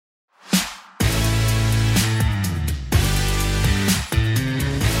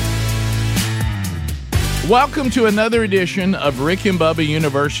Welcome to another edition of Rick and Bubba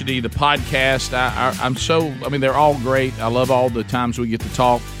University, the podcast. They're all great. I love all the times we get to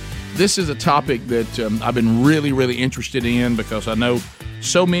talk. This is a topic that I've been really, really interested in because I know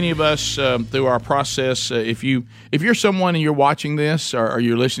so many of us through our process. If you're someone and you're watching this or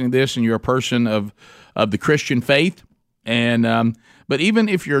you're listening to this and you're a person of the Christian faith, and but even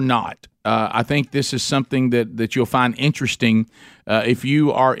if you're not, I think this is something that you'll find interesting if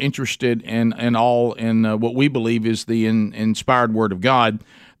you are interested in what we believe is the inspired Word of God,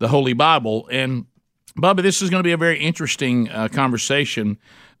 the Holy Bible. And Bubba, this is going to be a very interesting conversation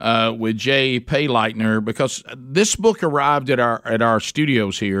with Jay Payleitner because this book arrived at our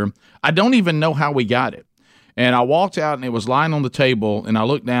studios here. I don't even know how we got it. And I walked out and it was lying on the table, and I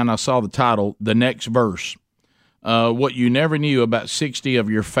looked down and I saw the title, The Next Verse. What you never knew about 60 of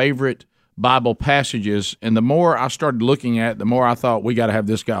your favorite Bible passages, and the more I started looking at it, the more I thought we got to have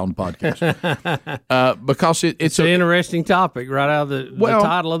this guy on the podcast because it's an interesting topic right out of the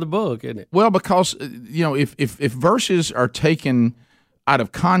title of the book, isn't it? Well, because if verses are taken out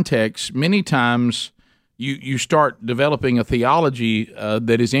of context, many times you start developing a theology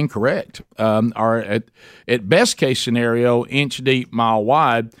that is incorrect, or at best case scenario, inch deep, mile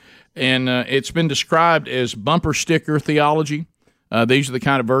wide, and it's been described as bumper sticker theology. These are the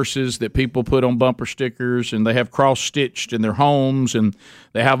kind of verses that people put on bumper stickers, and they have cross-stitched in their homes, and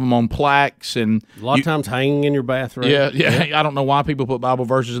they have them on plaques. And a lot of times hanging in your bathroom. Yeah. I don't know why people put Bible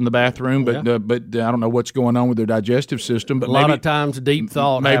verses in the bathroom, but I don't know what's going on with their digestive system. But a lot of times deep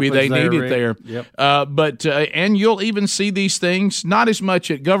thought maybe they need it there. Yep. And you'll even see these things, not as much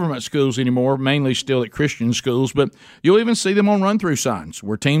at government schools anymore, mainly still at Christian schools, but you'll even see them on run-through signs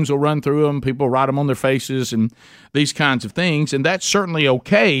where teams will run through them, people write them on their faces, and these kinds of things. And that's certainly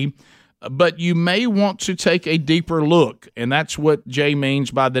okay, but you may want to take a deeper look, and that's what Jay means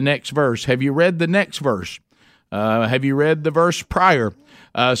by the next verse. Have you read the next verse? Have you read the verse prior?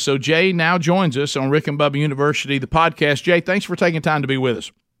 So Jay now joins us on Rick and Bubba University, the podcast. Jay, thanks for taking time to be with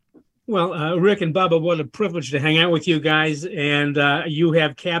us. Well, Rick and Bubba, what a privilege to hang out with you guys, and you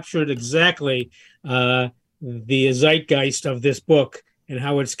have captured exactly the zeitgeist of this book and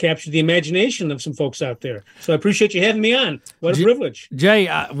how it's captured the imagination of some folks out there. So I appreciate you having me on. What a privilege. Jay,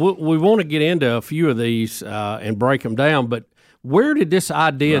 we want to get into a few of these and break them down, but where did this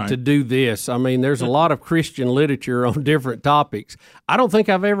idea to do this? I mean, there's a lot of Christian literature on different topics. I don't think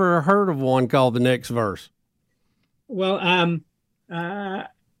I've ever heard of one called The Next Verse. Well,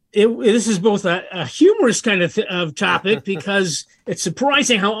 this is both a humorous kind of topic because it's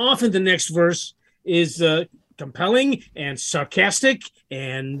surprising how often the next verse is compelling and sarcastic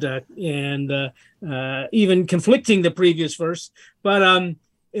and even conflicting the previous verse, but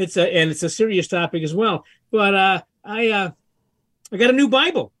it's a serious topic as well. But I got a new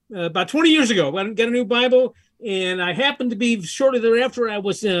Bible about 20 years ago. I got a new Bible, and I happened to be shortly thereafter. I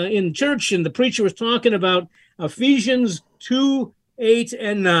was in church, and the preacher was talking about Ephesians 2, 8,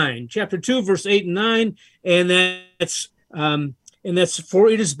 and 9, chapter 2, verse 8 and 9, and that's for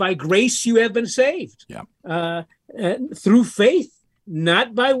it is by grace you have been saved. Through faith,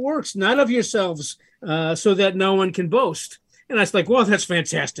 not by works, not of yourselves, so that no one can boast. And I was like, well, that's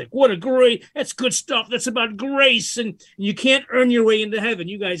fantastic. That's good stuff. That's about grace. And you can't earn your way into heaven.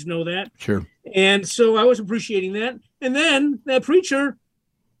 You guys know that. Sure. And so I was appreciating that. And then that preacher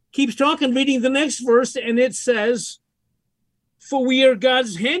keeps talking, reading the next verse, and it says, for we are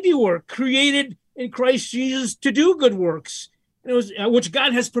God's handiwork, created in Christ Jesus to do good works, which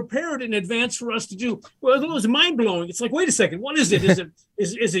God has prepared in advance for us to do. Well, it was mind-blowing. It's like, wait a second, what is it?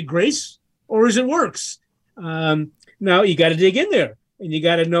 Is it grace or is it works? Now you got to dig in there, and you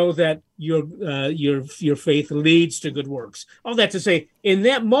got to know that your faith leads to good works. All that to say, in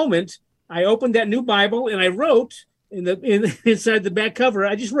that moment, I opened that new Bible and I wrote inside the back cover.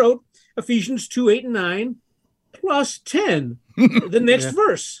 I just wrote Ephesians 2, 8, and 9 plus 10, the next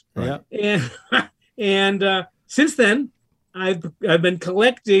verse. Yeah. And since then, I've been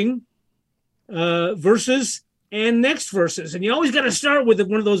collecting verses and next verses, and you always got to start with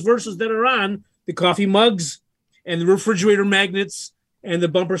one of those verses that are on the coffee mugs and the refrigerator magnets and the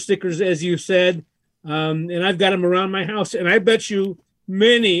bumper stickers, as you said. And I've got them around my house, and I bet you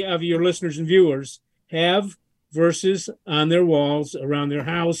many of your listeners and viewers have verses on their walls around their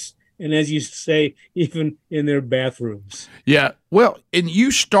house, and as you say, even in their bathrooms. Yeah, well, and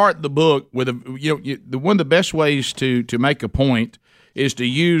you start the book with one of the best ways to make a point is to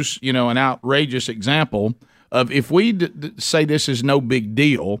use an outrageous example of if we say this is no big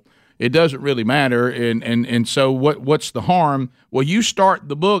deal. it doesn't really matter. And so what's the harm? Well, you start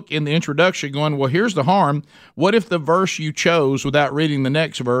the book in the introduction going, well, here's the harm. What if the verse you chose without reading the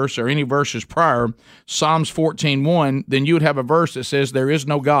next verse or any verses prior, Psalms 14:1, then you would have a verse that says there is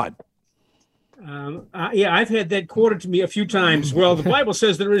no God. Yeah, I've had that quoted to me a few times. Well, the Bible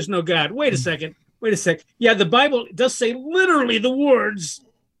says there is no God. Wait a second. Yeah, the Bible does say literally the words,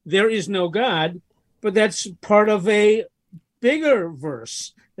 there is no God, but that's part of a bigger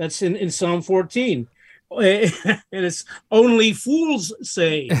verse that's in Psalm 14. And it's only fools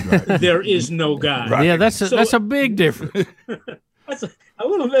say there is no God. Right. Yeah, that's a big difference. That's a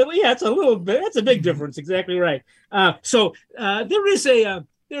little bit. Yeah, it's a little bit. That's a big difference. Exactly right.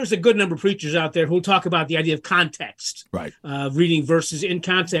 There's a good number of preachers out there who'll talk about the idea of context, right? Reading verses in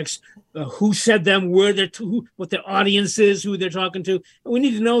context, who said them, what their audience is, who they're talking to. We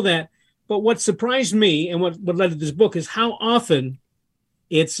need to know that. But what surprised me and what led to this book is how often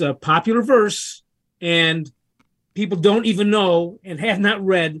it's a popular verse and people don't even know and have not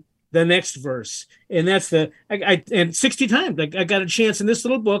read the next verse. And that's and 60 times I got a chance in this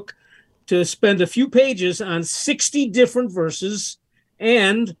little book to spend a few pages on 60 different verses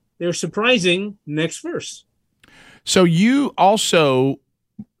and their surprising next verse. So you also,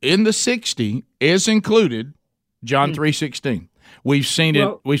 in the 60, is included John 3:16. We've seen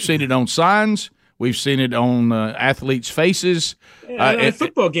it. We've seen it on signs. We've seen it on athletes' faces. And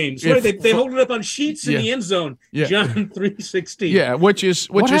football games. Right? They hold it up on sheets in the end zone. Yeah. John 3:16. Yeah, which is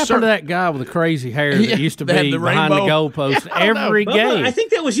what happened to that guy with the crazy hair that used to be behind the goalpost every game? I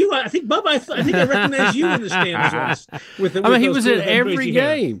think that was you. I think Bubba. I think I recognized you in the stands once. He was at every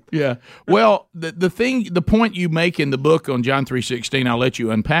game. Yeah. Well, the point you make in the book on John 3:16, I'll let you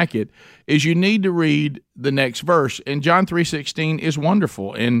unpack it, is you need to read the next verse. And John 3:16 is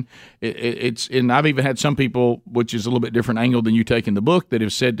wonderful, and and I've even had some people, which is a little bit different angle than you take in the book, that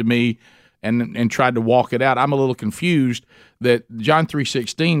have said to me and tried to walk it out. I'm a little confused that John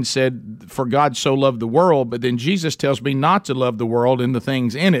 3:16 said, "For God so loved the world," but then Jesus tells me not to love the world and the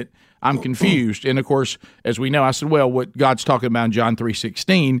things in it. I'm confused. And, of course, as we know, I said, well, what God's talking about in John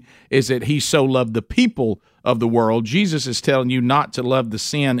 3:16 is that he so loved the people of the world. Jesus is telling you not to love the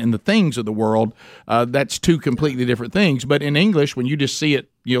sin and the things of the world. That's two completely different things. But in English, when you just see it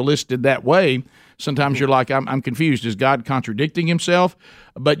listed that way, sometimes you're like, I'm confused. Is God contradicting himself?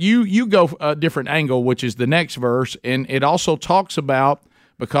 But you go a different angle, which is the next verse. And it also talks about,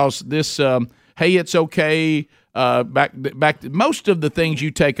 because this, hey, it's okay, back most of the things you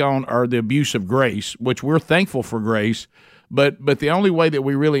take on are the abuse of grace, which we're thankful for grace, but the only way that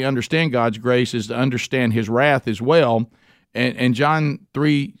we really understand God's grace is to understand his wrath as well, and John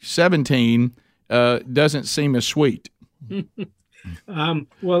 3:17 doesn't seem as sweet.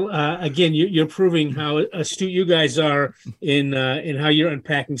 Again, you're proving how astute you guys are in how you're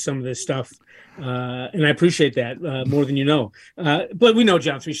unpacking some of this stuff. And I appreciate that more than you know. But we know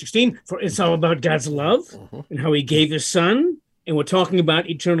John 3:16, for it's all about God's love and how he gave his son, and we're talking about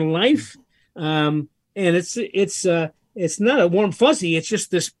eternal life. And it's not a warm fuzzy. It's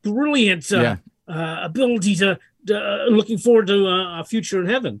just this brilliant ability to looking forward to a future in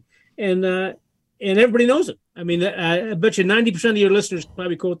heaven. And everybody knows it. I mean, I bet you 90% of your listeners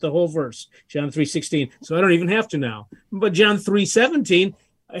probably quote the whole verse, John 3:16. So I don't even have to now. But John 3:17,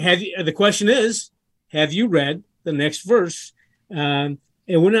 the question is, have you read the next verse? And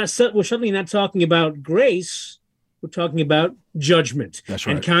we're certainly not talking about grace. We're talking about judgment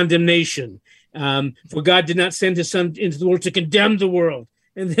and condemnation. For God did not send his son into the world to condemn the world.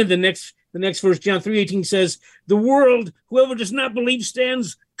 And then the next verse, John 3:18 says, the world, whoever does not believe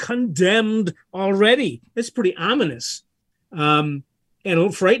stands condemned already. That's pretty ominous and a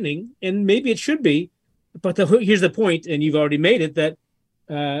little frightening, and maybe it should be. But here's the point, and you've already made it, that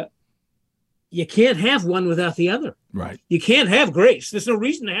you can't have one without the other. Right. You can't have grace. There's no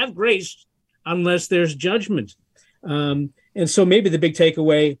reason to have grace unless there's judgment. And so maybe the big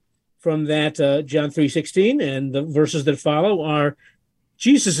takeaway from that John 3:16 and the verses that follow are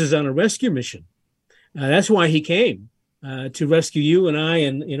Jesus is on a rescue mission. That's why he came, to rescue you and I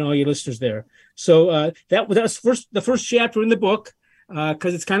and all your listeners there. So that was the first chapter in the book,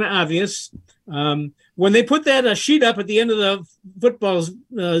 because it's kind of obvious. When they put that sheet up at the end of the football's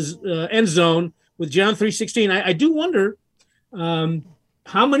end zone with John 3:16, I do wonder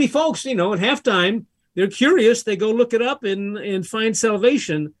how many folks, at halftime, they're curious. They go look it up and find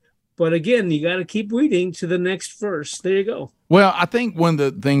salvation. But again, you got to keep reading to the next verse. There you go. Well, I think one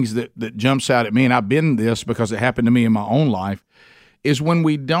of the things that jumps out at me, and I've been this because it happened to me in my own life, is when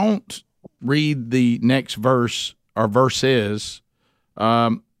we don't read the next verse or verses,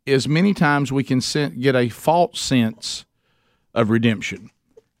 is many times we can get a false sense of redemption.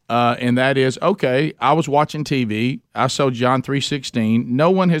 and that is, okay, I was watching TV. I saw John 3:16. No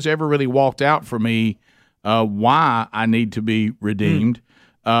one has ever really walked out for me why I need to be redeemed.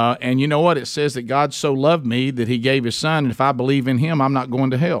 And you know what? It says that God so loved me that he gave his son, and if I believe in him, I'm not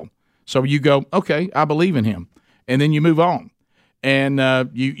going to hell. So you go, okay, I believe in him. And then you move on. And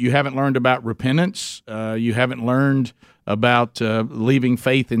you haven't learned about repentance. You haven't learned about leaving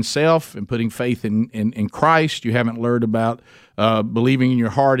faith in self and putting faith in Christ. You haven't learned about believing in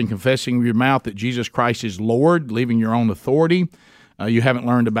your heart and confessing with your mouth that Jesus Christ is Lord, leaving your own authority. You haven't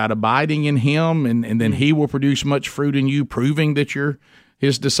learned about abiding in him, and then he will produce much fruit in you, proving that you're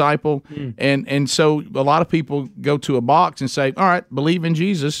his disciple. And so a lot of people go to a box and say, all right, believe in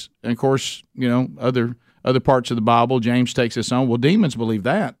Jesus. And, of course, other parts of the Bible, James takes us on, well, demons believe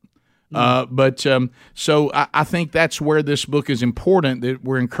that. So I think that's where this book is important, that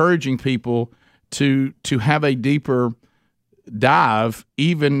we're encouraging people to have a deeper dive,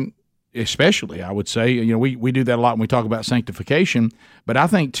 even especially, I would say, we do that a lot when we talk about sanctification, but I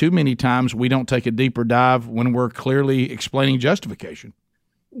think too many times we don't take a deeper dive when we're clearly explaining justification.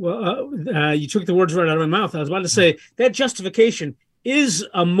 Well, you took the words right out of my mouth. I was about to say that justification is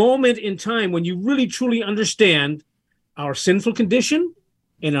a moment in time when you really, truly understand our sinful condition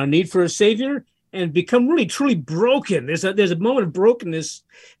and our need for a Savior, and become really, truly broken. There's a moment of brokenness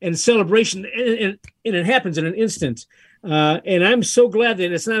and celebration, and it happens in an instant. And I'm so glad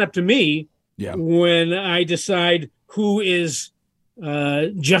that it's not up to me when I decide who is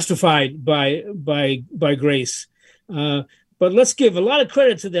justified by grace. But let's give a lot of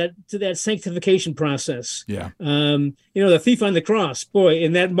credit to that sanctification process. Yeah. The thief on the cross, boy,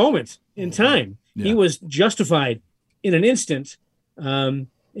 in that moment in time, he was justified in an instant. And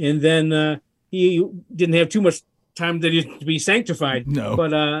then he didn't have too much time to be sanctified. No.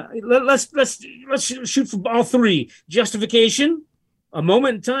 But let's shoot for all three: justification, a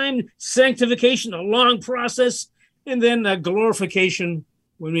moment in time; sanctification, a long process; and then glorification,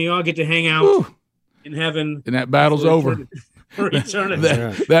 when we all get to hang out in heaven. And that battle's over. For eternity.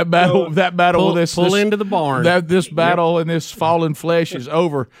 That battle. Pull into the barn. This battle and this fallen flesh is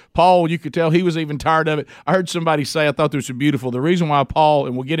over. Paul, you could tell he was even tired of it. I heard somebody say, I thought this was beautiful. The reason why Paul,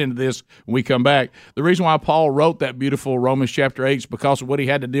 and we'll get into this when we come back, the reason why Paul wrote that beautiful Romans chapter 8 is because of what he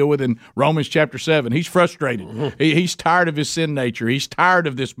had to deal with in Romans chapter 7. He's frustrated. He's tired of his sin nature. He's tired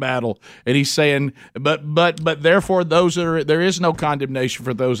of this battle, and he's saying, but therefore there is no condemnation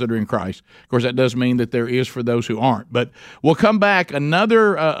for those that are in Christ. Of course, that does mean that there is for those who aren't. But we'll come back.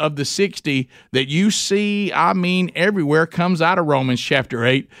 Another of the 60 that you see, everywhere, comes out of Romans chapter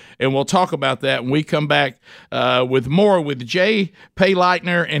 8, and we'll talk about that when we come back with more with Jay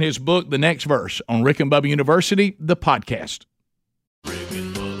Payleitner and his book, The Next Verse, on Rick and Bubba University, the podcast.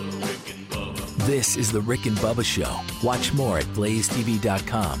 This is the Rick and Bubba Show. Watch more at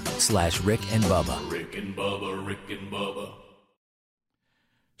blazetv.com/Rick and Bubba. Rick and Bubba, Rick and Bubba.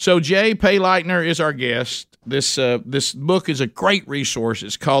 So Jay Payleitner is our guest. This book is a great resource.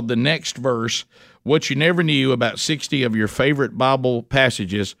 It's called The Next Verse, What You Never Knew About 60 of Your Favorite Bible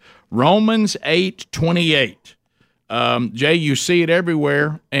Passages. Romans 8:28. Jay, you see it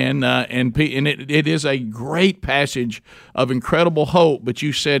everywhere, and it is a great passage of incredible hope. But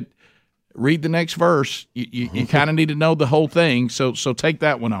you said, read the next verse. You kind of need to know the whole thing. So take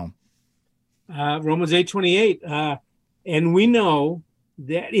that one on. Romans 8:28, and we know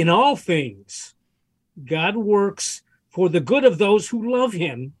that in all things God works for the good of those who love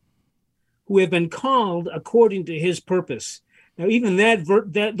him, who have been called according to his purpose. Now, even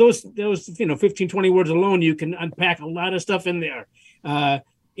those 15, 20 words alone, you can unpack a lot of stuff in there.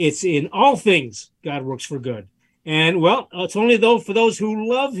 It's in all things God works for good. And, well, it's only for those who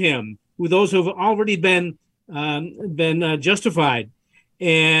love him, those who have already been justified.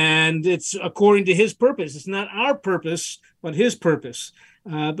 And it's according to his purpose. It's not our purpose, but his purpose.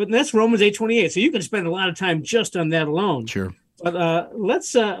 But that's Romans 8:28. So you can spend a lot of time just on that alone. Sure. But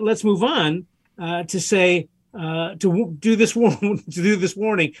let's move on to say to do this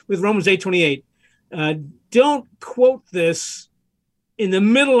warning with Romans 8:28. Don't quote this in the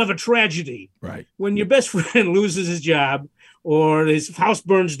middle of a tragedy. Right. When your best friend loses his job, or his house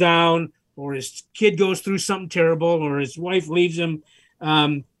burns down, or his kid goes through something terrible, or his wife leaves him.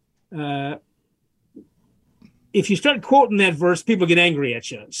 If you start quoting that verse, people get angry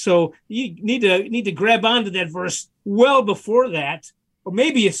at you. So you need to grab onto that verse well before that, or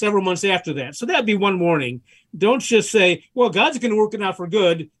maybe several months after that. So that'd be one warning. Don't just say, "Well, God's going to work it out for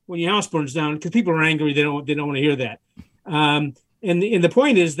good" when your house burns down, because people are angry. They don't want to hear that. And the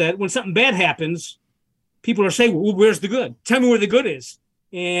point is that when something bad happens, people are saying, "Well, where's the good? Tell me where the good is."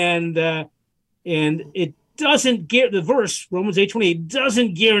 And it doesn't get the verse, Romans 8:28,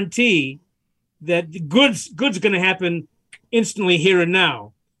 doesn't guarantee that the good's going to happen instantly here and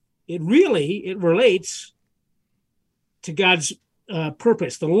now. It relates to God's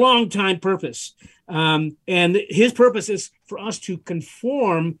purpose, the long time purpose. And his purpose is for us to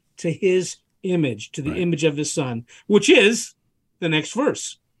conform to his image, to the image of his Son, which is the next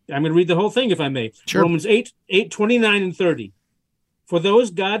verse. I'm going to read the whole thing, if I may. Sure. Romans 8:29 and 30. For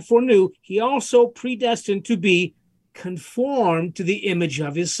those God foreknew, he also predestined to be conformed to the image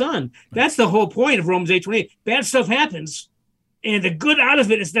of his Son. That's the whole point of Romans 8:28. Bad stuff happens, and the good out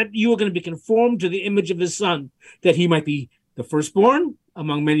of it is that you are going to be conformed to the image of his Son, that he might be the firstborn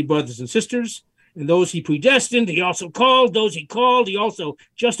among many brothers and sisters. And those he predestined, he also called. Those he called, he also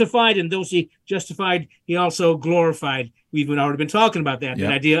justified. And those he justified, he also glorified. We've already been talking about that. Yep.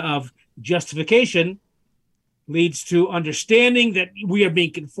 That idea of justification leads to understanding that we are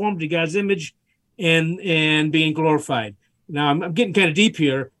being conformed to God's image and being glorified. Now, I'm getting kind of deep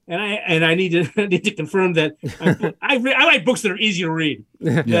here, and I need to confirm that I like books that are easy to read,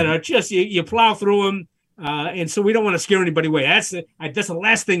 that are just, you plow through them. And so we don't want to scare anybody away. That's the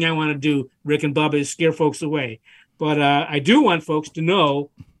last thing I want to do, Rick and Bubba, is scare folks away. But I do want folks to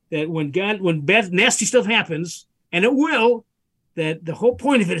know that when bad, nasty stuff happens, and it will, that the whole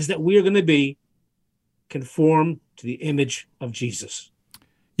point of it is that we are going to be conformed to the image of Jesus.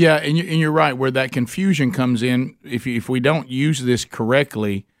 Yeah, and you're right. Where that confusion comes in, if we don't use this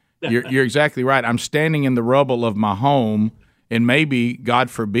correctly, you're exactly right. I'm standing in the rubble of my home, and maybe, God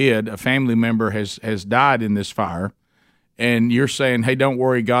forbid, a family member has died in this fire, and you're saying, hey, don't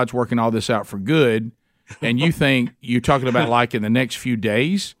worry, God's working all this out for good, and you think you're talking about like in the next few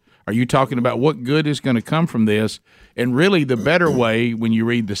days? Are you talking about what good is going to come from this? And really the better way when you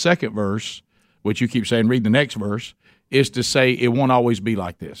read the second verse, which you keep saying read the next verse, is to say it won't always be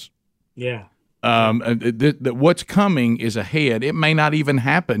like this. Yeah. What's coming is ahead. It may not even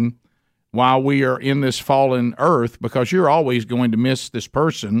happen while we are in this fallen earth, because you're always going to miss this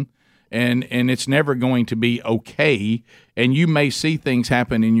person, and it's never going to be okay. And you may see things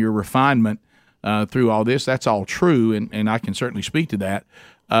happen in your refinement through all this. That's all true, and I can certainly speak to that.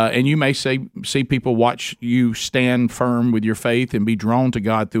 And you may see people watch you stand firm with your faith and be drawn to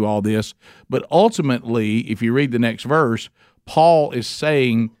God through all this. But ultimately, if you read the next verse, Paul is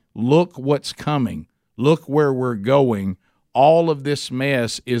saying, look what's coming. Look where we're going. All of this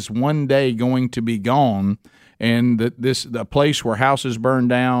mess is one day going to be gone, and the place where houses burn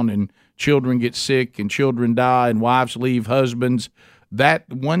down and children get sick and children die and wives leave husbands, that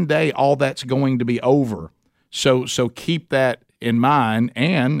one day all that's going to be over. So keep that in mind.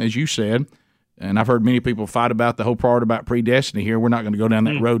 And as you said, and I've heard many people fight about the whole part about predestiny here. We're not going to go down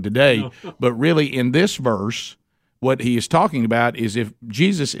that road today. No. But really in this verse, what he is talking about is if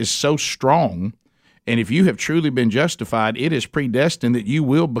Jesus is so strong, and if you have truly been justified, it is predestined that you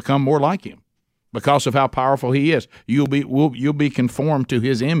will become more like him because of how powerful he is. You'll be conformed to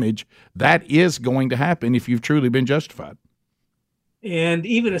his image. That is going to happen if you've truly been justified. And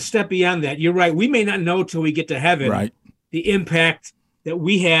even a step beyond that, you're right. We may not know till we get to heaven the impact that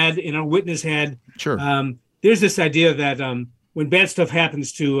we had and our witness had. Sure. There's this idea that when bad stuff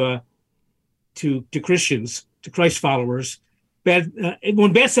happens to Christians, to Christ followers,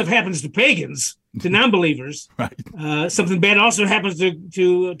 when bad stuff happens to pagans, to non-believers, something bad also happens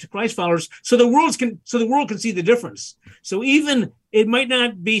to Christ followers. So the world can see the difference. So even it might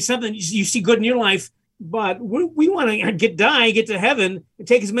not be something you see good in your life, but we want to get to heaven and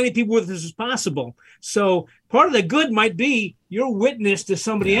take as many people with us as possible. So part of the good might be your witness to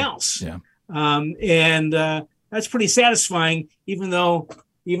somebody else. Yeah. And that's pretty satisfying, even though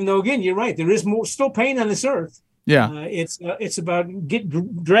again, you're right. There is still pain on this earth. Yeah. It's about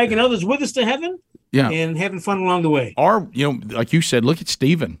dragging others with us to heaven. Yeah. And having fun along the way. Or, like you said, look at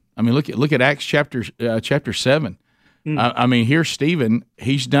Stephen. I mean, look at Acts chapter 7. I mean, here's Stephen.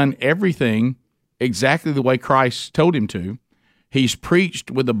 He's done everything exactly the way Christ told him to. He's preached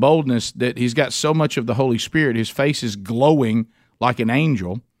with a boldness that he's got so much of the Holy Spirit. His face is glowing like an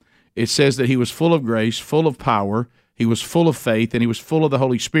angel. It says that he was full of grace, full of power. He was full of faith, and he was full of the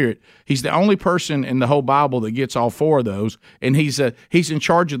Holy Spirit. He's the only person in the whole Bible that gets all four of those, and he's in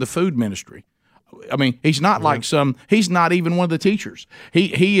charge of the food ministry. I mean, he's not like he's not even one of the teachers.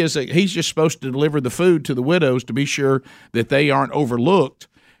 He's just supposed to deliver the food to the widows to be sure that they aren't overlooked.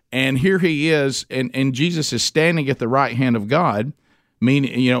 And here he is, and Jesus is standing at the right hand of God,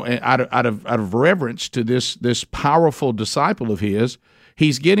 meaning, out of reverence to this powerful disciple of his.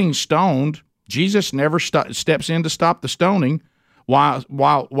 He's getting stoned. Jesus never steps in to stop the stoning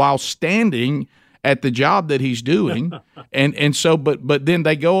while standing at the job that he's doing. and so but then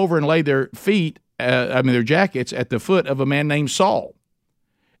they go over and lay their feet their jackets at the foot of a man named Saul.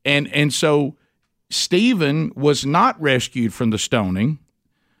 And so Stephen was not rescued from the stoning,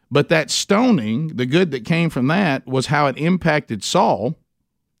 but that stoning, the good that came from that, was how it impacted Saul.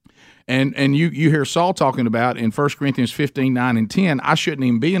 And you hear Saul talking about in 1 Corinthians 15, 9, and 10, I shouldn't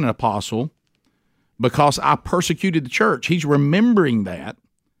even be an apostle because I persecuted the church. He's remembering that.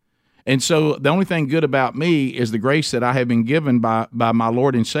 And so the only thing good about me is the grace that I have been given by my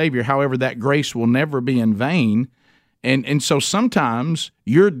Lord and Savior. However, that grace will never be in vain. And so sometimes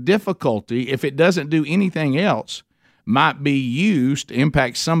your difficulty, if it doesn't do anything else, might be used to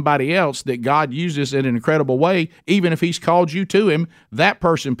impact somebody else that God uses in an incredible way. Even if he's called you to him, that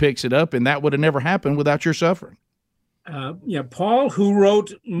person picks it up, and that would have never happened without your suffering. Paul, who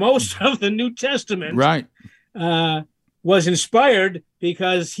wrote most of the New Testament, right, was inspired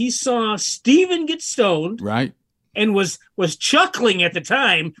because he saw Stephen get stoned, right, and was chuckling at the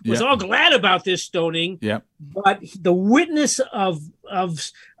time, was all glad about this stoning. Yep. But the witness of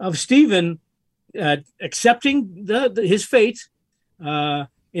Stephen accepting his fate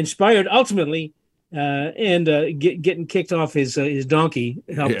inspired ultimately, and getting kicked off his donkey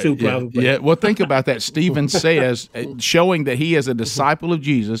helped too, probably. Yeah. Well, think about that. Stephen says, showing that he is a disciple of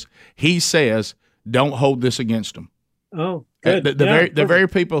Jesus, he says, "Don't hold this against him." Oh, good. The very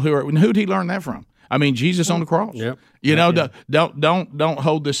people who'd he learn that from? I mean, Jesus on the cross. Yep. Don't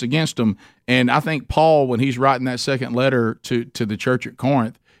hold this against them. And I think Paul, when he's writing that second letter to the church at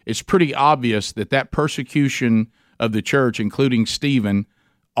Corinth, it's pretty obvious that persecution of the church, including Stephen,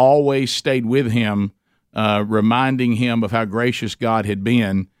 always stayed with him, reminding him of how gracious God had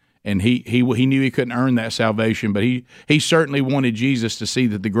been. And he knew he couldn't earn that salvation, but he certainly wanted Jesus to see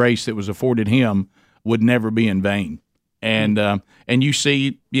that the grace that was afforded him would never be in vain. And you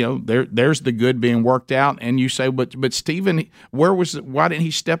see, there's the good being worked out, and you say, but Stephen, why didn't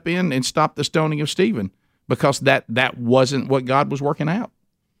he step in and stop the stoning of Stephen? Because that wasn't what God was working out.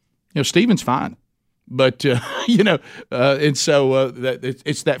 Stephen's fine, but and so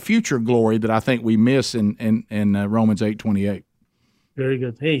it's that future glory that I think we miss in Romans 8:28. Very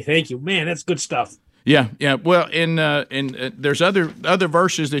good. Hey, thank you, man. That's good stuff. Yeah. Well, and there's other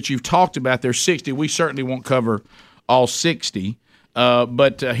verses that you've talked about. There's 60. We certainly won't cover all 60.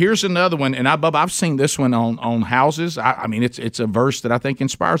 But here's another one, and I've seen this one on houses. I mean, it's a verse that I think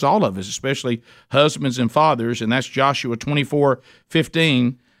inspires all of us, especially husbands and fathers, and that's Joshua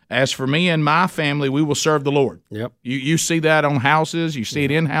 24:15. As for me and my family, we will serve the Lord. Yep. You see that on houses. You see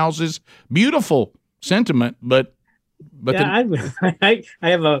it in houses. Beautiful sentiment, but I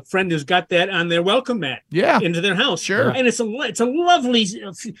have a friend who's got that on their welcome mat. Yeah. Into their house. Sure. And it's a lovely.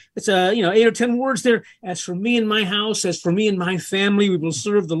 It's 8 or 10 words there. As for me and my house, as for me and my family, we will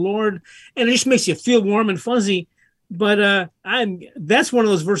serve the Lord. And it just makes you feel warm and fuzzy. But that's one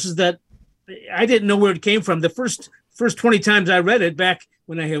of those verses that I didn't know where it came from. The first 20 times I read it back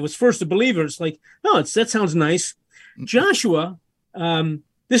when I was first a believer, it's like, oh, that sounds nice. Joshua,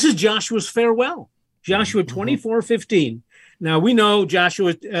 this is Joshua's farewell. Joshua 24:15. Now, we know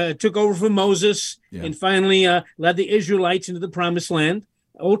Joshua took over from Moses and finally led the Israelites into the promised land,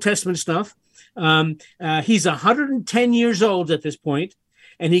 Old Testament stuff. He's 110 years old at this point,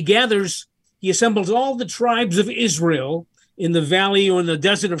 and he assembles all the tribes of Israel in the valley or in the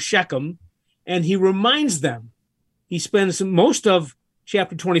desert of Shechem, and he reminds them. He spends most of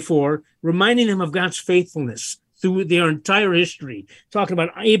chapter 24 reminding them of God's faithfulness through their entire history, talking about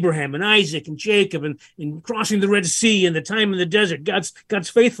Abraham and Isaac and Jacob and crossing the Red Sea and the time in the desert, God's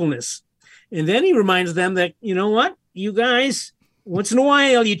faithfulness. And then he reminds them that, you know what, you guys, once in a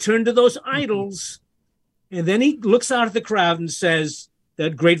while you turn to those idols. And then he looks out at the crowd and says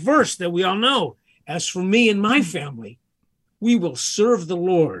that great verse that we all know, as for me and my family, we will serve the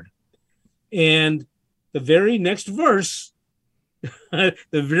Lord. And the very next verse,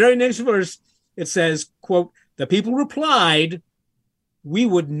 it says, quote, the people replied, we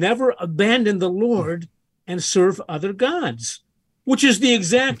would never abandon the Lord and serve other gods, which is the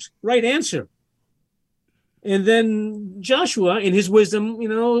exact right answer. And then Joshua, in his wisdom,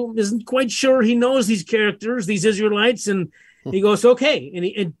 isn't quite sure he knows these characters, these Israelites, and he goes, okay.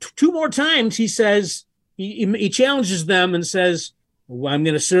 And two more times he says, he challenges them and says, well, I'm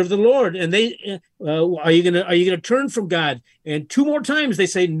going to serve the Lord. And they, are you going to turn from God? And two more times they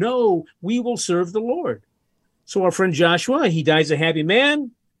say, no, we will serve the Lord. So our friend Joshua, he dies a happy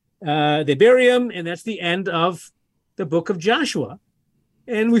man. They bury him, and that's the end of the book of Joshua.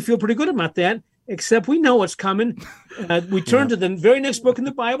 And we feel pretty good about that, except we know what's coming. We turn to the very next book in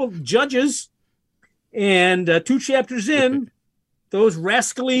the Bible, Judges, and 2 chapters in, those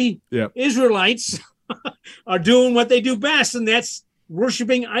rascally Israelites are doing what they do best, and that's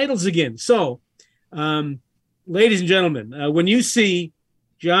worshiping idols again. So Ladies and gentlemen, when you see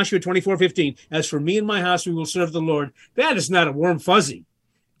Joshua 24:15, as for me and my house, we will serve the Lord, that is not a warm fuzzy.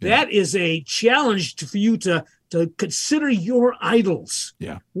 Yeah. That is a challenge for you to consider your idols.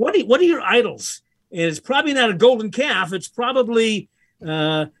 Yeah. What are your idols? And it's probably not a golden calf. It's probably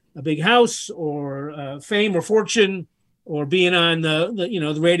a big house or fame or fortune or being on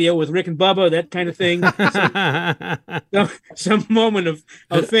the radio with Rick and Bubba, that kind of thing. some moment of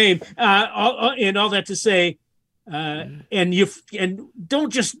fame. And all that to say, and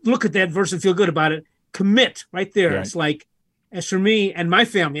don't just look at that verse and feel good about it. Commit right there. Right. It's like, as for me and my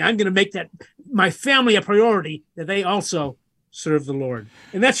family, I'm going to make that my family a priority, that they also serve the Lord.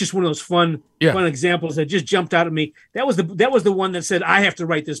 And that's just one of those fun examples that just jumped out at me. That was the one that said, I have to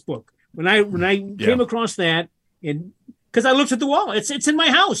write this book. When I came across that, and because I looked at the wall, it's in my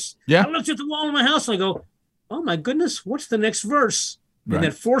house. Yeah. I looked at the wall in my house and I go, oh my goodness, what's the next verse? And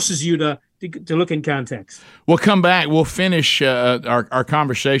that forces you to look in context. We'll come back. We'll finish our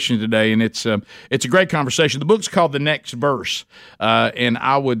conversation today, and it's a great conversation. The book's called The Next Verse, and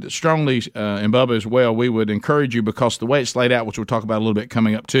I would strongly, and Bubba as well, we would encourage you, because the way it's laid out, which we'll talk about a little bit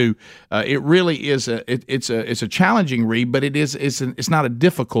coming up too, it really is it's a challenging read, but it's not a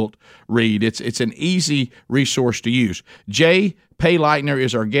difficult read. It's an easy resource to use. Jay Payleitner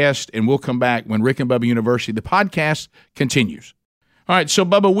is our guest, and we'll come back when Rick and Bubba University, the podcast, continues. All right, so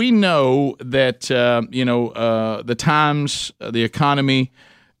Bubba, we know that the times, the economy,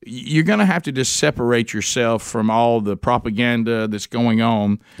 you're going to have to just separate yourself from all the propaganda that's going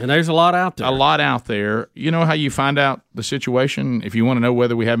on. And there's a lot out there. A lot out there. You know how you find out the situation? If you want to know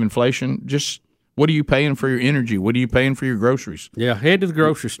whether we have inflation, just what are you paying for your energy? What are you paying for your groceries? Yeah, head to the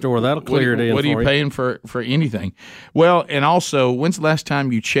grocery store. That'll clear it in. What are you paying for anything? Well, and also, when's the last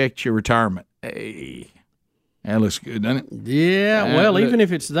time you checked your retirement? Hey. That looks good, doesn't it? Yeah, well, even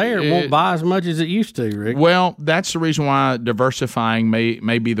if it's there, it won't buy as much as it used to, Rick. Well, that's the reason why diversifying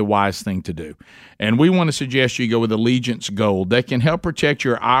may be the wise thing to do. And we want to suggest you go with Allegiance Gold. They can help protect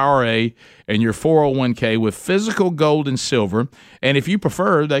your IRA and your 401k with physical gold and silver. And if you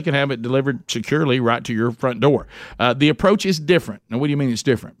prefer, they can have it delivered securely right to your front door. The approach is different. Now, what do you mean it's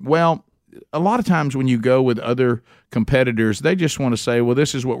different? Well, a lot of times when you go with other competitors, they just want to say, well,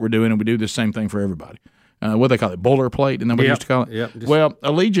 this is what we're doing, and we do the same thing for everybody. What they call it, boilerplate, and nobody used to call it? Yep. Well,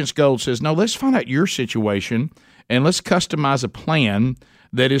 Allegiance Gold says, no, let's find out your situation, and let's customize a plan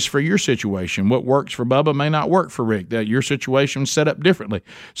that is for your situation. What works for Bubba may not work for Rick. That your situation is set up differently.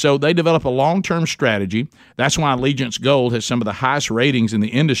 So they develop a long-term strategy. That's why Allegiance Gold has some of the highest ratings in the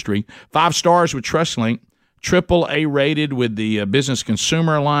industry. 5 stars with TrustLink, AAA rated with the Business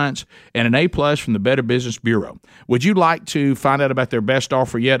Consumer Alliance, and an A+ from the Better Business Bureau. Would you like to find out about their best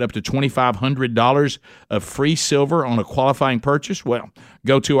offer yet, up to $2,500 of free silver on a qualifying purchase? Well,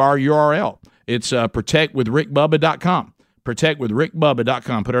 go to our URL. It's protectwithrickbubba.com.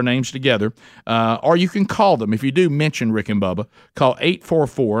 Protectwithrickbubba.com. Put our names together. Or you can call them. If you do mention Rick and Bubba, call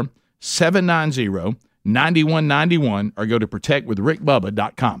 844-790-9191 or go to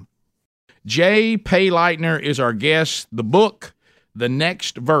protectwithrickbubba.com. Jay Payleitner is our guest. The book, The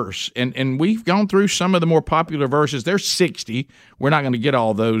Next Verse. And we've gone through some of the more popular verses. There's 60. We're not going to get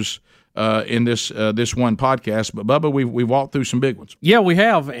all those in this one podcast. But, Bubba, we've walked through some big ones. Yeah, we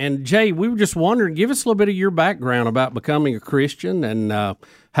have. And, Jay, we were just wondering, give us a little bit of your background about becoming a Christian and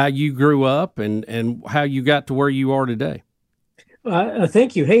how you grew up and how you got to where you are today.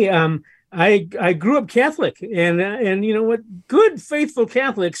 Thank you. Hey, I grew up Catholic, and you know what? Good, faithful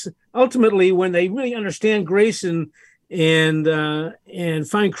Catholics, ultimately, when they really understand grace and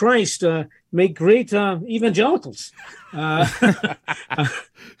find Christ, make great evangelicals. Went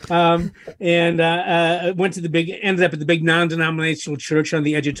to ended up at the big non-denominational church on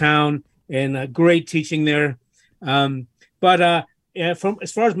the edge of town, and great teaching there. But from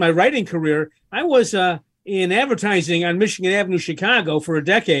as far as my writing career, I was in advertising on Michigan Avenue, Chicago, for a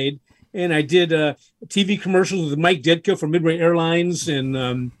decade. And I did TV commercials with Mike Ditka for Midway Airlines, and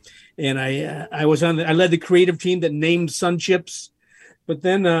I led the creative team that named Sun Chips. But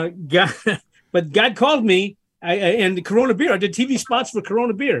then God called me, and Corona Beer. I did TV spots for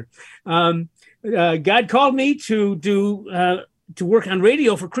Corona Beer. God called me to work on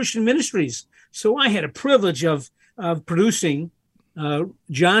radio for Christian Ministries. So I had a privilege of producing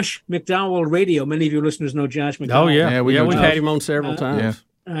Josh McDowell Radio. Many of your listeners know Josh McDowell. Oh yeah, we've had him on several times.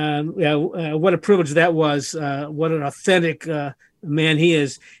 Yeah. What a privilege that was. What an authentic man he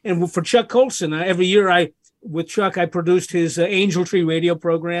is. And for Chuck Colson, every year with Chuck, I produced his Angel Tree radio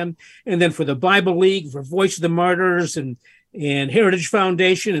program. And then for the Bible League, for Voice of the Martyrs and Heritage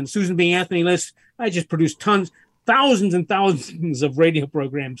Foundation and Susan B. Anthony List, I just produced thousands and thousands of radio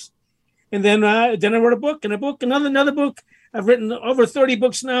programs. And then I wrote a book, another book. I've written over 30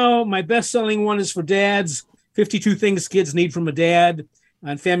 books now. My best-selling one is for dads, 52 Things Kids Need from a Dad,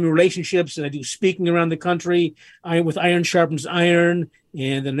 on family relationships. And I do speaking around the country with Iron Sharpens Iron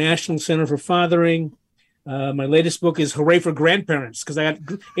and the National Center for Fathering. My latest book is Hooray for Grandparents, because I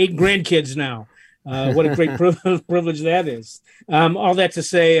got 8 grandkids now. What a great privilege that is. All that to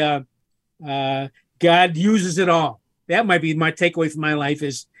say, God uses it all. That might be my takeaway from my life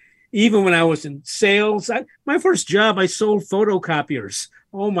is, even when I was in sales, my first job, I sold photocopiers.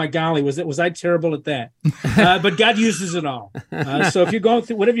 Oh my golly, was I terrible at that? But God uses it all. So if you're going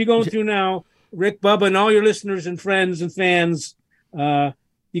through whatever you're going through now, Rick, Bubba, and all your listeners and friends and fans,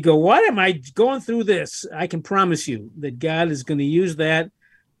 you go, why am I going through this? I can promise you that God is going to use that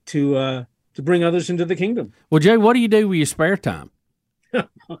to bring others into the kingdom. Well, Jay, what do you do with your spare time?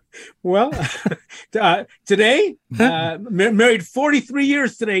 Well, today, married 43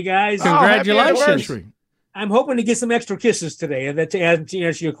 years today, guys. Congratulations. I'm hoping to get some extra kisses today, and to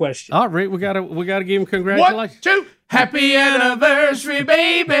answer your question. All right, we gotta give him congratulations. 1, 2, happy anniversary,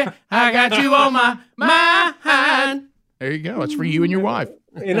 baby. I got you on my mind. There you go. It's for you and your wife.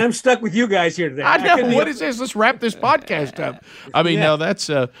 And I'm stuck with you guys here today. I know. What is this? Let's wrap this podcast up. I mean, no, that's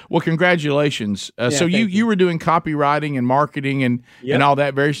well, congratulations. So you were doing copywriting and marketing and all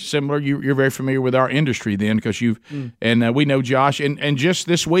that, very similar. You're very familiar with our industry then, because and we know Josh. And just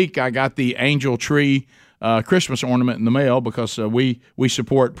this week, I got the angel tree Christmas ornament in the mail, because we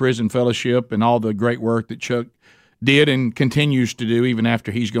support Prison Fellowship and all the great work that Chuck did and continues to do even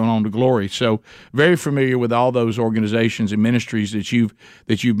after he's gone on to glory. So very familiar with all those organizations and ministries that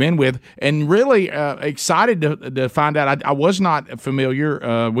you've been with, and really excited to find out. I was not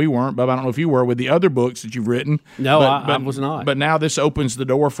familiar. We weren't, but I don't know if you were, with the other books that you've written. No, I was not. But now this opens the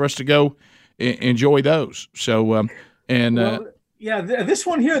door for us to go enjoy those. So this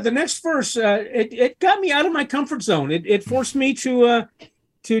one here, the next verse, it got me out of my comfort zone. It forced me to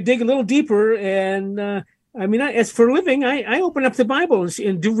dig a little deeper. And as for a living, I open up the Bible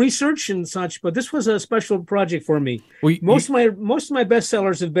and do research and such. But this was a special project for me. Well, most of my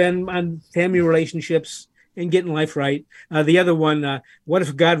bestsellers have been on family relationships and getting life right. The other one, what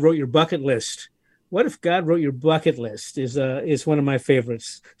if God wrote your bucket list? What if God wrote your bucket list is one of my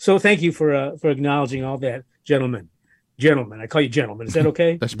favorites. So thank you for acknowledging all that, gentlemen. Gentlemen, I call you gentlemen. Is that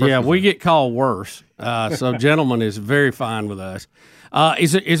okay? That's perfect. Yeah, we get called worse. So gentlemen is very fine with us.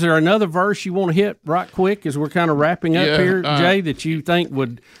 Is there another verse you want to hit right quick as we're kind of wrapping up here, Jay, that you think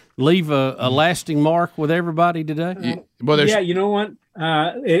would leave a lasting mark with everybody today? You know what?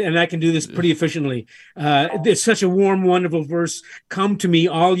 And I can do this pretty efficiently. It's such a warm, wonderful verse. Come to me,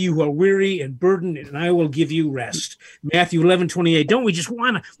 all you who are weary and burdened, and I will give you rest. Matthew 11:28. Don't we just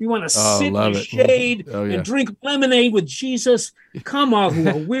want to sit in the shade and drink lemonade with Jesus? Come, all who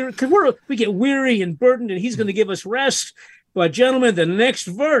are weary, because we get weary and burdened, and he's going to give us rest. But gentlemen, the next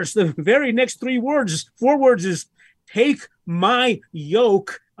verse, the very next 4 words is, take my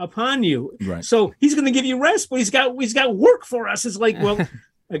yoke upon you. Right. So he's going to give you rest, but he's got work for us. It's like, well,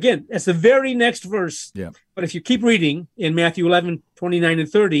 again, that's the very next verse. Yeah. But if you keep reading in Matthew 11:29 and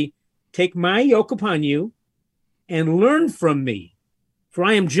 30, take my yoke upon you and learn from me, for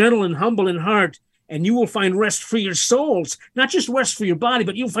I am gentle and humble in heart, and you will find rest for your souls. Not just rest for your body,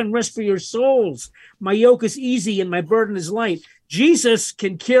 but you'll find rest for your souls. My yoke is easy and my burden is light. Jesus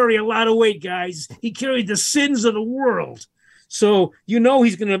can carry a lot of weight, guys. He carried the sins of the world. So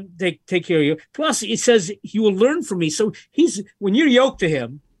he's going to take care of you. Plus, it says you will learn from me. So when you're yoked to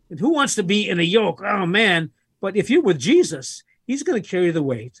him, and who wants to be in a yoke? Oh, man. But if you're with Jesus, he's going to carry the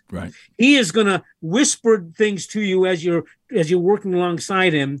weight. Right. He is going to whisper things to you as you're working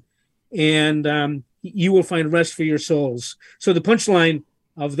alongside him, and you will find rest for your souls. So the punchline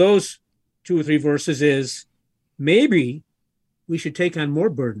of those 2 or 3 verses is, maybe we should take on more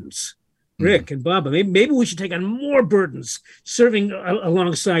burdens. Rick and Bob, maybe we should take on more burdens serving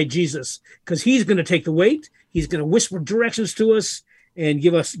alongside Jesus, because he's going to take the weight. He's going to whisper directions to us and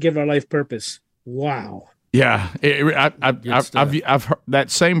give our life purpose. Wow. Yeah. I've heard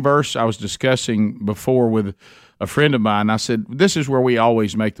that same verse I was discussing before with a friend of mine. I said, this is where we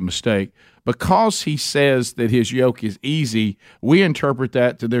always make the mistake. Because he says that his yoke is easy, we interpret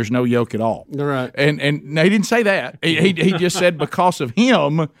that to there's no yoke at all. Right. And he didn't say that. He just said because of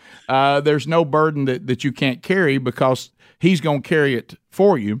him, there's no burden that you can't carry, because he's going to carry it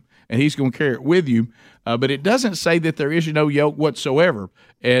for you and he's going to carry it with you. But it doesn't say that there is no yoke whatsoever.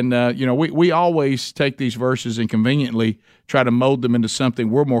 And, we always take these verses and conveniently try to mold them into something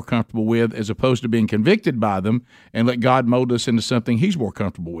we're more comfortable with, as opposed to being convicted by them and let God mold us into something he's more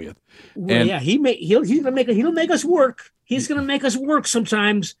comfortable with. Well, he'll make us work. He's going to make us work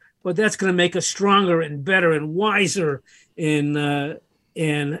sometimes, but that's going to make us stronger and better and wiser and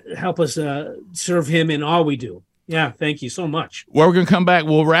help us serve him in all we do. Yeah, thank you so much. Well, we're going to come back.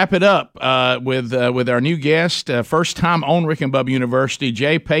 We'll wrap it up with our new guest, first time on Rick and Bubba University,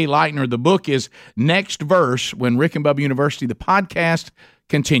 J. Payleitner. The book is Next Verse, when Rick and Bubba University, the podcast,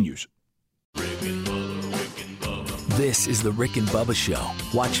 continues. This is the Rick and Bubba Show.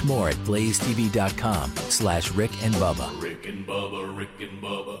 Watch more at blazetv.com/Rick and Bubba. Rick and Bubba, Rick and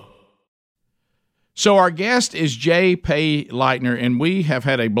Bubba. So our guest is J. Payleitner, and we have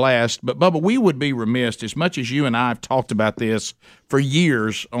had a blast. But, Bubba, we would be remiss, as much as you and I have talked about this for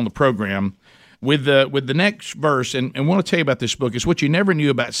years on the program, with the next verse, and I want to tell you about this book. It's what you never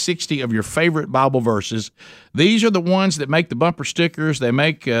knew about 60 of your favorite Bible verses. These are the ones that make the bumper stickers. They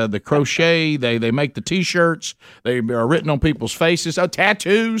make the crochet. They make the T-shirts. They are written on people's faces. Oh,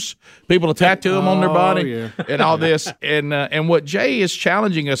 tattoos. People to tattoo them on their body and all this. And what Jay is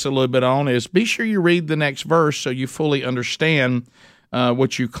challenging us a little bit on is be sure you read the next verse so you fully understand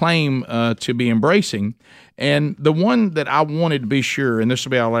what you claim to be embracing. And the one that I wanted to be sure, and this will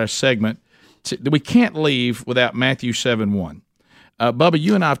be our last segment, we can't leave without Matthew 7:1. Bubba,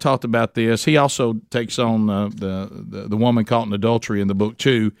 you and I have talked about this. He also takes on the woman caught in adultery in the book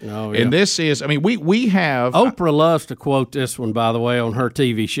too. Oh, yeah. And this is, I mean, we have Oprah loves to quote this one, by the way, on her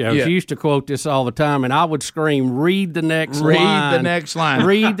TV show. Yeah. She used to quote this all the time, and I would scream, "Read the next line. Read the next line.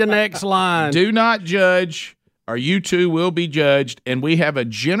 Read the next line. Do not judge, or you too will be judged." And we have a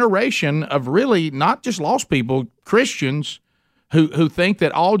generation of really not just lost people, Christians, who think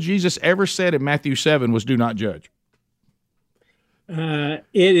that all Jesus ever said in Matthew 7 was "do not judge." It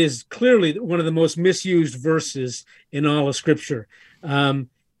is clearly one of the most misused verses in all of Scripture. And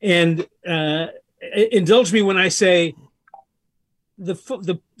indulge me when I say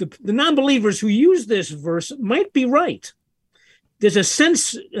the non-believers who use this verse might be right. There's a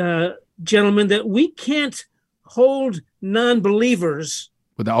sense, gentlemen, that we can't hold non-believers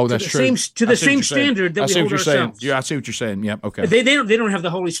that's true. To the same standard that we hold ourselves. Yeah, I see what you're saying. Yep, okay. They don't have the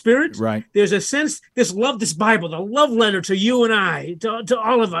Holy Spirit. Right. There's a sense, this Bible, the love letter to you and I, to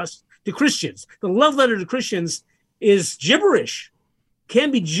all of us, to Christians. The love letter to Christians is gibberish, can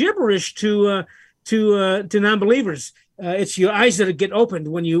be gibberish to non-believers. It's your eyes that get opened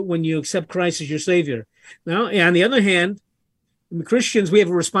when you accept Christ as your Savior. Now, on the other hand, Christians, we have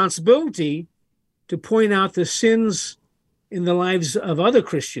a responsibility to point out the sins in the lives of other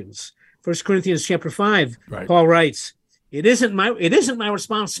Christians. 1 Corinthians chapter 5, right. Paul writes, it isn't my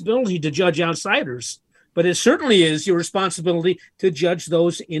responsibility to judge outsiders, but it certainly is your responsibility to judge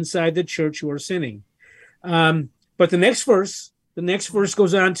those inside the church who are sinning. But the next verse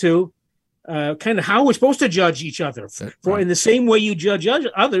goes on to kind of how we're supposed to judge each other. In the same way you judge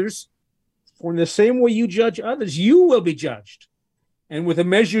others, you will be judged. And with the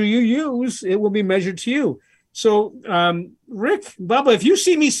measure you use, it will be measured to you. So, Rick, Bubba, if you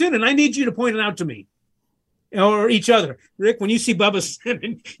see me sinning, I need you to point it out to me or each other. Rick, when you see Bubba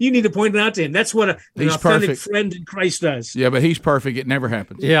sinning, you need to point it out to him. That's what an authentic friend in Christ does. Yeah, but he's perfect. It never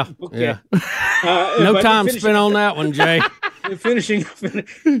happens. Yeah. Okay. Yeah. No time spent on that one, Jay. Finishing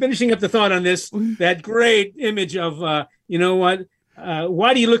up the thought on this, that great image of, you know what?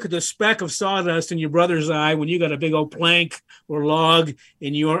 Why do you look at the speck of sawdust in your brother's eye when you got a big old plank or log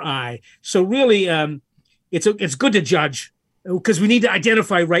in your eye? So really, it's good to judge because we need to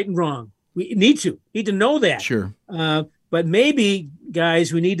identify right and wrong. We need to know that. Sure. But maybe,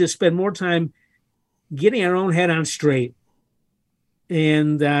 guys, we need to spend more time getting our own head on straight.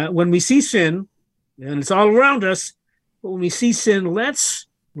 And when we see sin, and it's all around us, but when we see sin, let's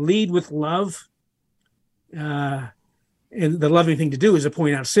lead with love. And the loving thing to do is to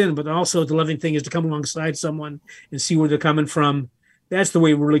point out sin, but also the loving thing is to come alongside someone and see where they're coming from. That's the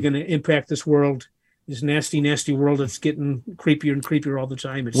way we're really going to impact this world. This nasty, nasty world that's getting creepier and creepier all the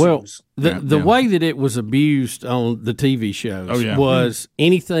time, it seems. The way that it was abused on the TV shows was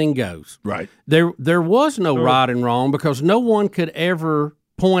anything goes. Right. There was no right and wrong because no one could ever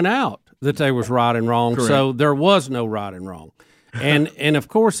point out that there was right and wrong, correct. So there was no right and wrong. And of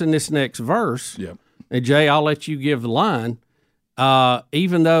course, in this next verse, and Jay, I'll let you give the line,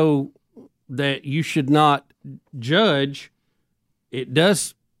 even though that you should not judge, it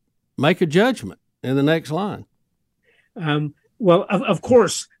does make a judgment. In the next line. Well, of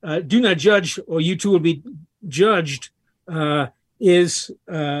course, do not judge or you too will be judged is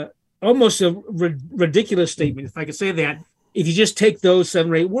almost a ridiculous statement, if I could say that, if you just take those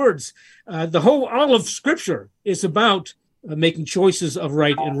 7 or 8 words. All of Scripture is about making choices of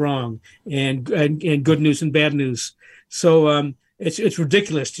right and wrong and good news and bad news. So it's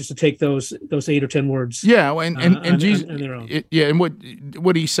ridiculous just to take those 8 or 10 words. Yeah, and Jesus, on their own. and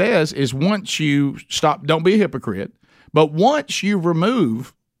what he says is, once you stop, don't be a hypocrite, but once you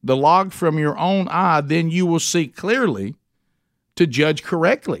remove the log from your own eye, then you will see clearly to judge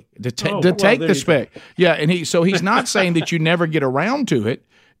correctly, to take the speck. Yeah, and he's not saying that you never get around to it.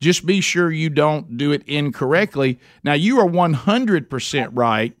 Just be sure you don't do it incorrectly. Now, you are 100%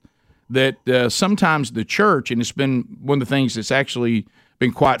 right that sometimes the church, and it's been one of the things that's actually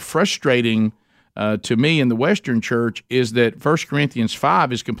been quite frustrating to me in the Western church, is that 1 Corinthians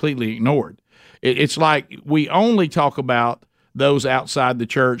 5 is completely ignored. It's like we only talk about those outside the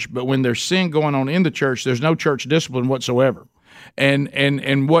church, but when there's sin going on in the church, there's no church discipline whatsoever.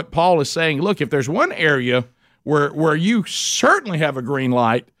 And what Paul is saying, look, if there's one area where you certainly have a green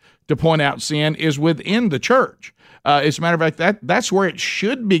light to point out sin, is within the church. As a matter of fact, that's where it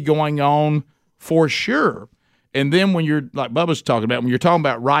should be going on for sure. And then when you're, like Bubba's talking about, when you're talking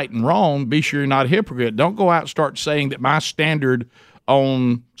about right and wrong, be sure you're not a hypocrite. Don't go out and start saying that my standard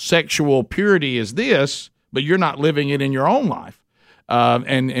on sexual purity is this, but you're not living it in your own life.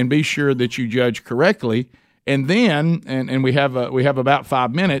 And be sure that you judge correctly. And then, and we have about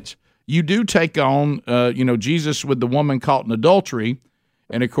 5 minutes, you do take on, Jesus with the woman caught in adultery.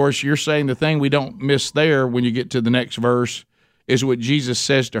 And, of course, you're saying the thing we don't miss there when you get to the next verse is what Jesus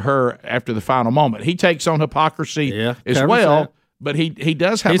says to her after the final moment. He takes on hypocrisy as well, but he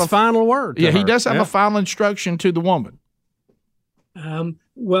does have his final word. Yeah, he does have a final instruction to the woman.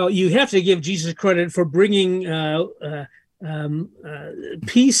 Well, you have to give Jesus credit for bringing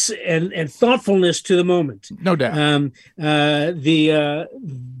peace and thoughtfulness to the moment. No doubt.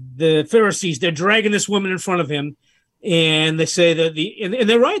 The Pharisees, they're dragging this woman in front of him. And they say that and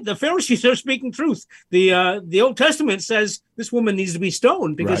they're right. The Pharisees are speaking truth. The Old Testament says this woman needs to be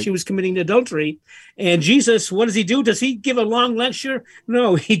stoned because she was committing adultery. And Jesus, what does he do? Does he give a long lecture?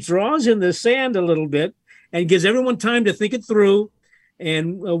 No, he draws in the sand a little bit and gives everyone time to think it through.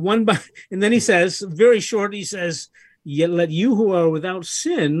 And and then he says, very short, he says, "Yet let you who are without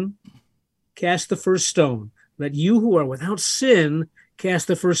sin cast the first stone. Let you who are without sin cast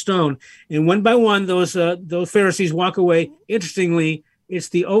the first stone." And one by one, those Pharisees walk away. Interestingly, it's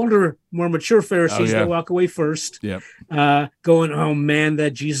the older, more mature Pharisees that walk away first, going, "Oh man,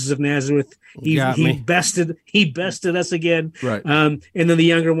 that Jesus of Nazareth, he bested us again." Right. And then the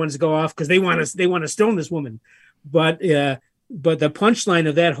younger ones go off because they want to stone this woman. But the punchline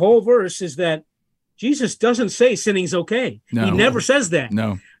of that whole verse is that Jesus doesn't say sinning's okay. No. He never says that.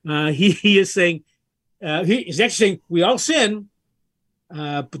 No. He is saying he's actually saying we all sin.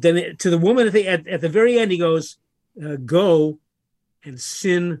 But then to the woman at the very end, he goes, "Go and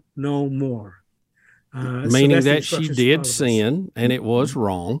sin no more." Meaning that she did sin, and it was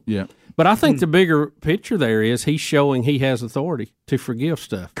wrong. Yeah. But I think the bigger picture there is he's showing he has authority to forgive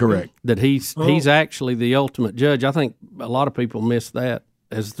stuff. Correct. That he's actually the ultimate judge. I think a lot of people miss that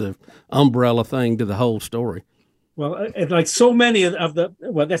as the umbrella thing to the whole story. Well, like so many of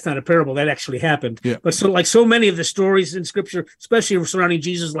that's not a parable, that actually happened. Yeah. But so many of the stories in Scripture, especially surrounding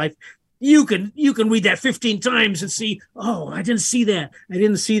Jesus' life, you can read that 15 times and see, oh, I didn't see that.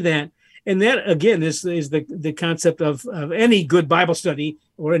 And that, again, is the concept of any good Bible study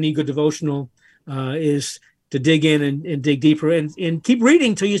or any good devotional is to dig in and dig deeper and keep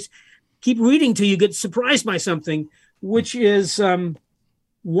reading till you get surprised by something, which is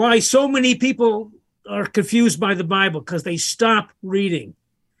why so many people are confused by the Bible, because they stop reading.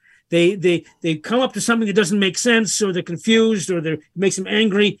 They come up to something that doesn't make sense, or they're confused, or it makes them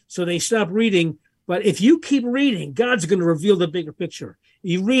angry, so they stop reading. But if you keep reading, God's going to reveal the bigger picture.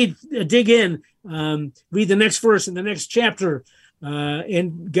 You read, dig in, read the next verse in the next chapter,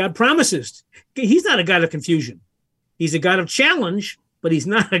 and God promises. He's not a God of confusion. He's a God of challenge, but he's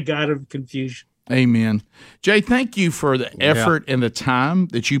not a God of confusion. Amen. Jay, thank you for the effort and the time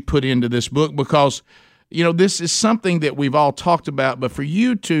that you put into this book, because, this is something that we've all talked about, but for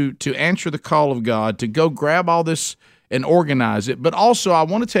you to answer the call of God, to go grab all this and organize it. But also, I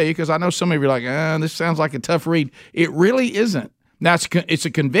want to tell you, because I know some of you are like, this sounds like a tough read. It really isn't. Now, it's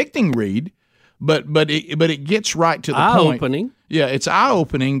a convicting read, but it gets right to the point. Eye-opening. Yeah, it's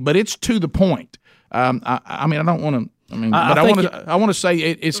eye-opening, but it's to the point. I don't want to. I want to say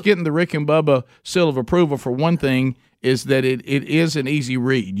it's getting the Rick and Bubba seal of approval. For one thing, is that it is an easy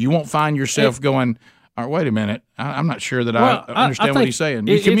read. You won't find yourself going, All right, wait a minute. I'm not sure that I understand what he's saying.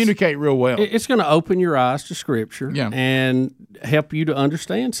 You communicate real well. It's going to open your eyes to Scripture and help you to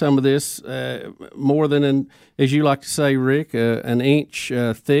understand some of this more than, as you like to say, Rick, an inch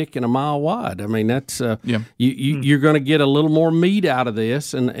thick and a mile wide. I mean, that's you're going to get a little more meat out of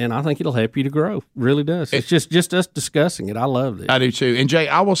this, and I think it'll help you to grow. It really does. It's just us discussing it. I love this. I do too. And Jay,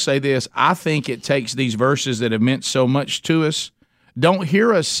 I will say this. I think it takes these verses that have meant so much to us. Don't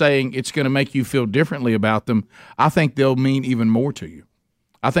hear us saying it's going to make you feel differently about them. I think they'll mean even more to you.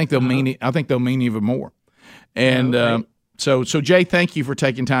 I think they'll mean even more. And so Jay, thank you for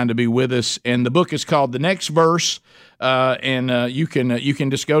taking time to be with us. And the book is called The Next Verse. And you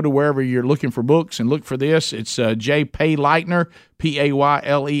can just go to wherever you're looking for books and look for this. It's Jay Payleitner,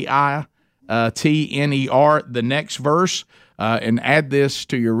 Payleitner, The Next Verse, and add this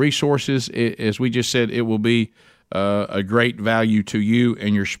to your resources. As we just said, it will be a great value to you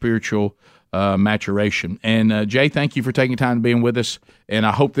and your spiritual maturation. And Jay, thank you for taking time to being with us, and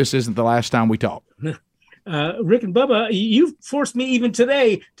I hope this isn't the last time we talk. Rick and Bubba, you've forced me even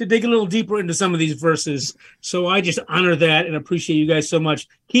today to dig a little deeper into some of these verses, so I just honor that and appreciate you guys so much.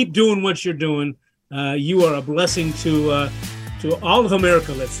 Keep doing what you're doing. You are a blessing to all of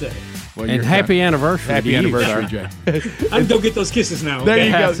America, let's say. Well, and happy anniversary. Happy anniversary, Jay. I can go get those kisses now. There you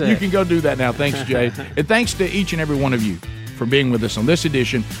go. You can go do that now. Thanks, Jay. And thanks to each and every one of you for being with us on this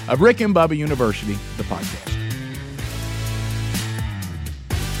edition of Rick and Bubba University, the podcast.